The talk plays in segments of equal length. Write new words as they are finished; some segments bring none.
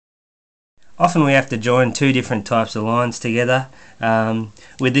often we have to join two different types of lines together.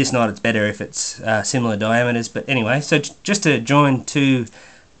 With this knot it's better if it's similar diameters, but anyway, so just to join two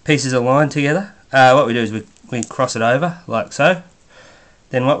pieces of line together, what we do is we cross it over like so.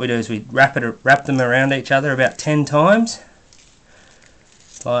 Then what we do is we wrap them around each other about 10 times,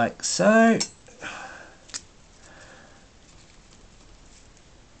 like so.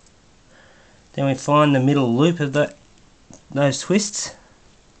 Then we find the middle loop of those twists,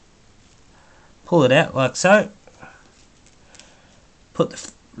 pull it out like so, put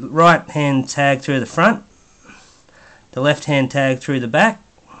the right hand tag through the front, the left hand tag through the back,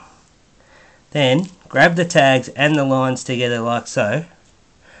 then grab the tags and the lines together like so,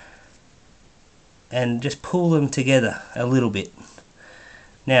 and just pull them together a little bit.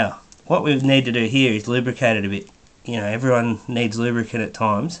 Now what we need to do here is lubricate it a bit. You know, everyone needs lubricant at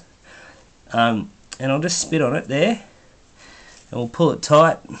times. And I'll just spit on it there, and we'll pull it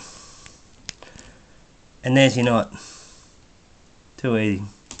tight, and there's your knot. Too easy.